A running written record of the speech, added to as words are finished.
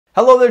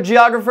Hello there,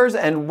 geographers,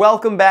 and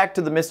welcome back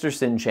to the Mr.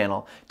 Sinn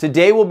channel.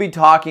 Today we'll be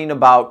talking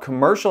about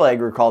commercial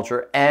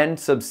agriculture and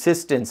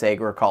subsistence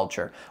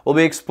agriculture. We'll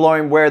be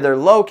exploring where they're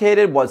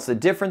located, what's the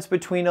difference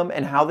between them,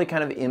 and how they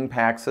kind of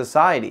impact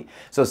society.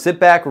 So sit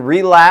back,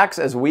 relax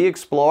as we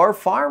explore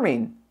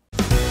farming.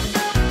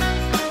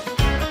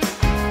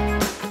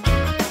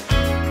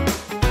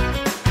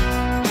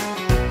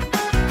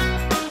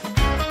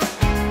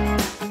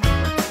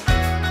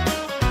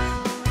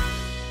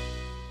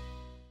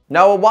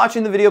 Now, while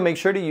watching the video, make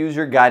sure to use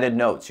your guided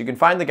notes. You can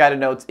find the guided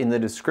notes in the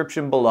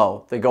description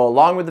below. They go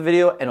along with the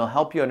video and will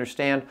help you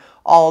understand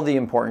all the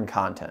important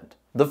content.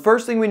 The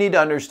first thing we need to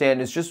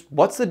understand is just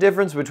what's the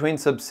difference between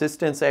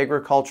subsistence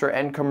agriculture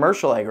and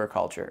commercial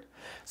agriculture.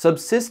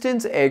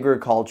 Subsistence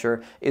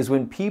agriculture is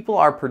when people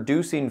are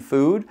producing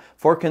food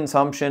for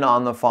consumption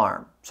on the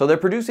farm. So they're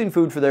producing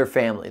food for their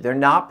family. They're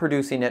not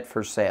producing it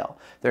for sale.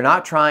 They're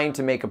not trying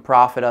to make a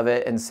profit of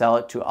it and sell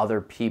it to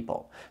other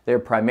people. They're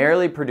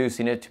primarily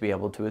producing it to be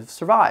able to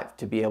survive,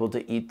 to be able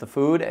to eat the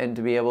food, and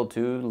to be able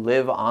to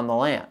live on the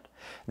land.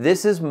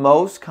 This is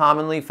most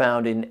commonly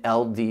found in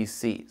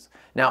LDCs.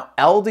 Now,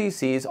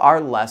 LDCs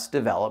are less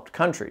developed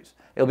countries.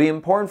 It'll be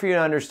important for you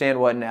to understand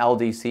what an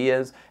LDC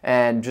is,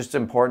 and just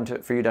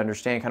important for you to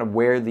understand kind of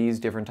where these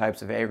different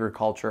types of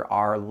agriculture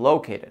are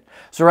located.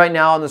 So right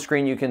now on the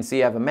screen you can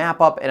see I have a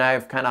map up, and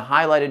I've kind of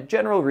highlighted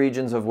general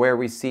regions of where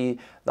we see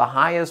the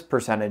highest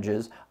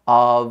percentages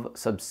of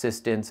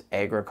subsistence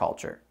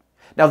agriculture.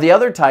 Now, the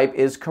other type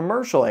is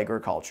commercial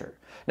agriculture.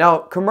 Now,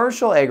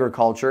 commercial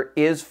agriculture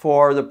is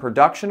for the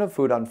production of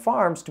food on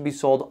farms to be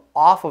sold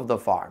off of the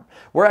farm.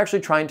 We're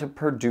actually trying to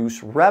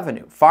produce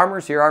revenue.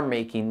 Farmers here are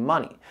making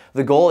money.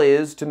 The goal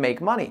is to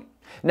make money.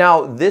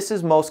 Now, this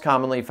is most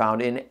commonly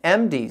found in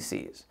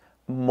MDCs,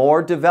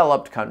 more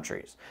developed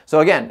countries. So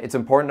again, it's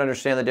important to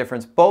understand the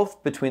difference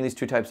both between these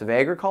two types of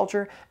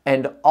agriculture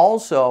and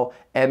also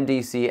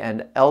MDC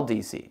and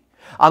LDC.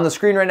 On the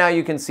screen right now,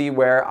 you can see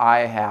where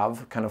I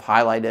have kind of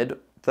highlighted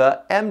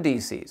the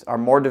MDCs, are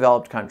more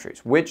developed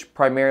countries, which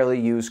primarily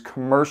use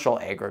commercial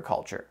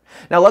agriculture.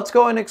 Now let's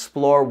go and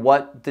explore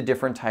what the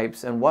different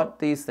types and what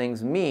these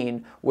things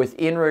mean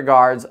within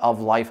regards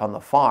of life on the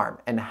farm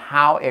and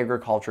how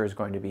agriculture is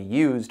going to be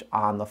used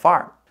on the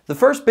farm. The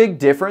first big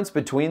difference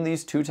between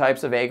these two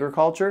types of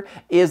agriculture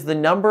is the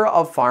number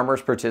of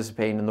farmers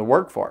participating in the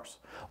workforce.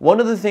 One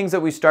of the things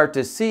that we start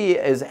to see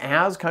is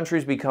as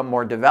countries become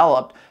more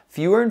developed,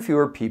 fewer and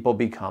fewer people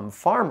become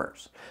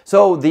farmers.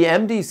 So the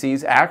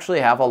MDCs actually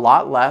have a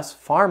lot less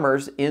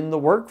farmers in the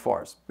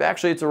workforce.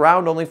 Actually, it's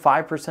around only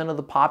 5% of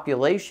the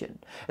population.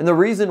 And the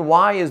reason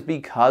why is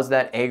because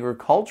that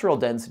agricultural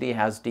density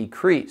has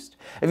decreased.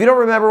 If you don't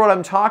remember what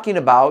I'm talking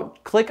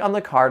about, click on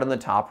the card on the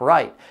top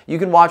right. You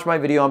can watch my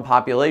video on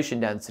population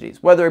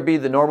densities, whether it be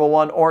the normal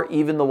one or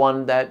even the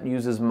one that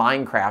uses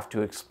Minecraft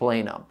to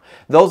explain them.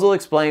 Those will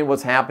explain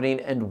what's happening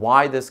and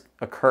why this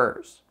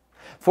occurs.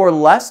 For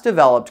less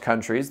developed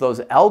countries, those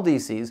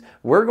LDCs,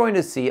 we're going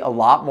to see a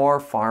lot more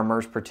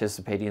farmers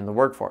participating in the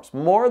workforce.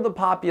 More of the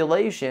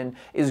population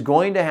is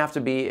going to have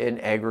to be in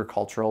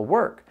agricultural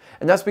work.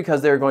 And that's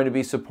because they're going to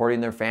be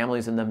supporting their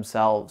families and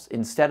themselves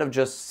instead of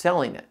just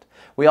selling it.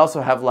 We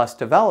also have less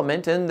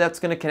development, and that's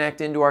going to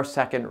connect into our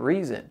second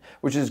reason,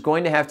 which is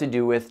going to have to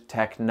do with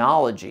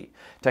technology.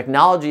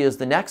 Technology is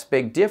the next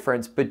big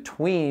difference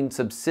between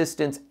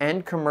subsistence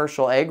and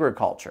commercial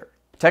agriculture.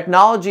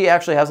 Technology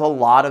actually has a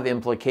lot of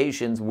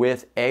implications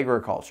with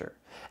agriculture.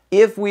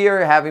 If we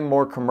are having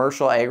more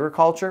commercial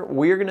agriculture,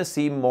 we're going to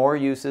see more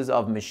uses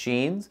of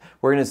machines.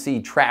 We're going to see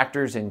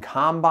tractors and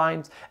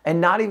combines, and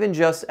not even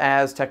just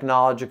as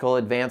technological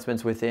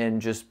advancements within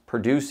just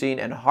producing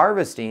and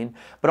harvesting,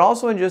 but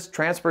also in just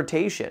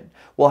transportation.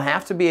 We'll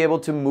have to be able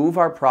to move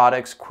our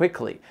products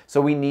quickly. So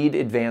we need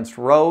advanced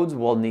roads,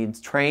 we'll need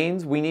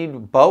trains, we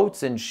need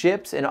boats and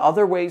ships and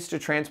other ways to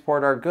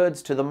transport our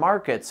goods to the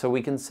market so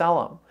we can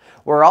sell them.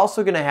 We're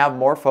also going to have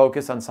more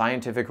focus on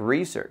scientific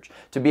research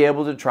to be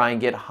able to try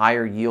and get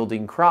higher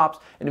yielding crops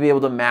and to be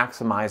able to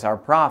maximize our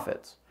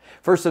profits.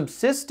 For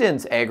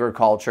subsistence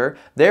agriculture,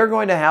 they're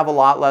going to have a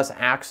lot less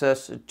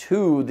access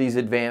to these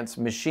advanced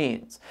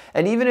machines.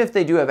 And even if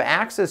they do have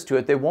access to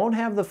it, they won't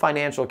have the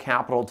financial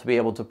capital to be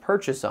able to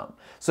purchase them.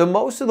 So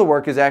most of the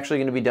work is actually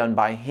going to be done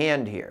by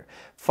hand here.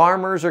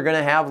 Farmers are going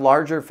to have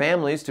larger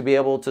families to be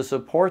able to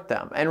support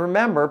them. And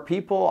remember,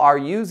 people are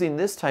using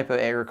this type of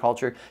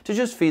agriculture to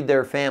just feed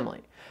their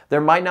family. There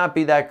might not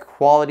be that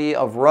quality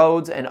of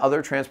roads and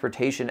other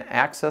transportation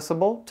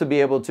accessible to be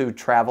able to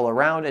travel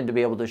around and to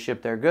be able to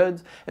ship their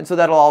goods, and so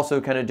that'll also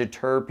kind of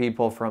deter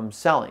people from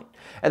selling.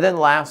 And then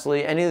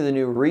lastly, any of the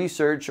new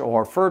research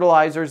or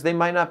fertilizers they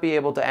might not be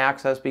able to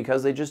access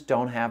because they just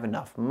don't have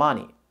enough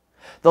money.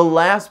 The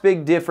last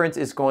big difference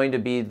is going to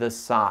be the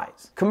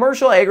size.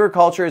 Commercial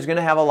agriculture is going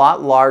to have a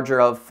lot larger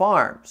of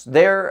farms.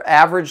 Their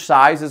average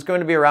size is going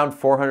to be around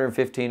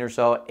 415 or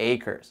so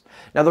acres.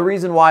 Now the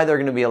reason why they're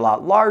going to be a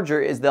lot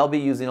larger is they'll be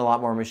using a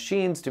lot more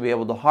machines to be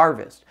able to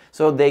harvest,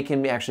 so they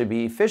can actually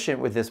be efficient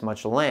with this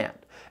much land.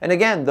 And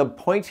again, the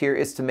point here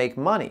is to make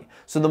money.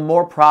 So the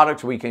more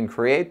product we can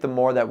create, the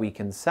more that we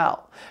can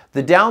sell.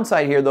 The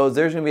downside here, though, is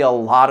there's going to be a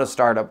lot of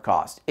startup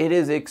costs. It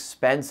is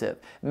expensive.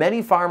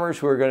 Many farmers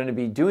who are going to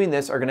be doing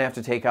this are going to have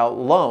to take out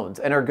loans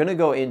and are going to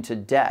go into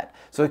debt.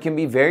 So it can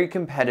be very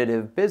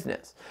competitive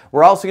business.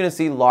 We're also going to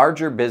see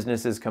larger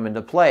businesses come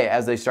into play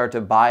as they start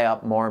to buy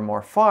up more and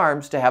more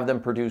farms to have them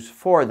produce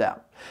for them.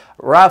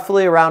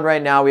 Roughly around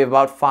right now, we have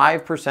about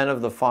 5%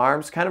 of the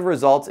farms, kind of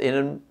results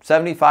in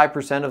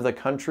 75% of the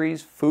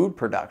country's food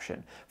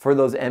production for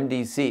those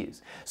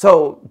MDCs.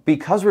 So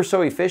because we're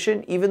so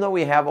efficient, even though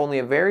we have only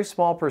a very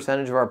small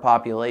percentage of our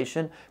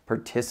population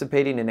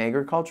participating in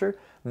agriculture,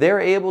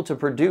 they're able to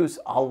produce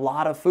a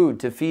lot of food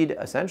to feed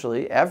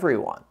essentially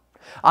everyone.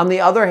 On the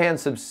other hand,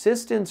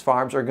 subsistence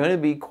farms are going to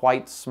be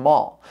quite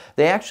small.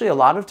 They actually a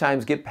lot of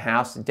times get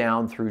passed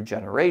down through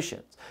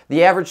generations.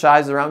 The average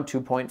size is around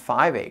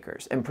 2.5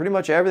 acres, and pretty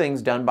much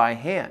everything's done by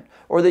hand,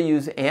 or they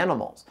use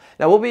animals.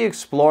 Now we'll be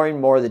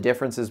exploring more of the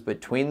differences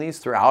between these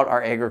throughout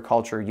our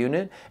agriculture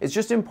unit. It's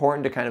just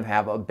important to kind of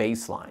have a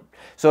baseline.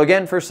 So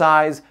again, for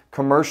size,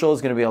 commercial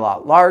is going to be a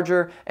lot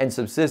larger and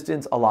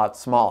subsistence a lot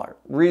smaller.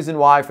 Reason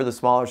why for the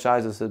smaller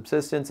size of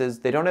subsistence is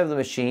they don't have the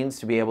machines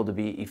to be able to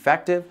be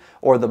effective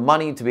or the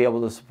money to be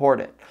able to support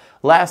it.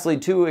 Lastly,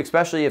 too,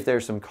 especially if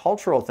there's some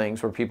cultural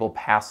things where people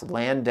pass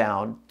land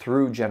down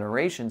through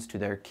generations to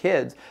their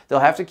kids, they'll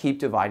have to keep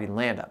dividing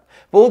land up.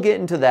 But we'll get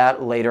into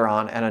that later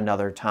on at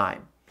another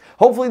time.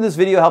 Hopefully this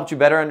video helped you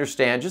better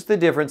understand just the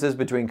differences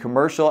between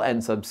commercial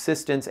and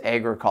subsistence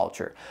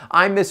agriculture.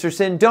 I'm Mr.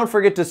 Sinn. Don't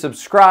forget to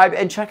subscribe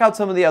and check out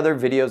some of the other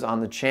videos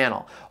on the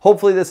channel.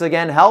 Hopefully this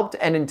again helped,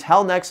 and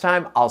until next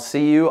time, I'll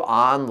see you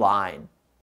online.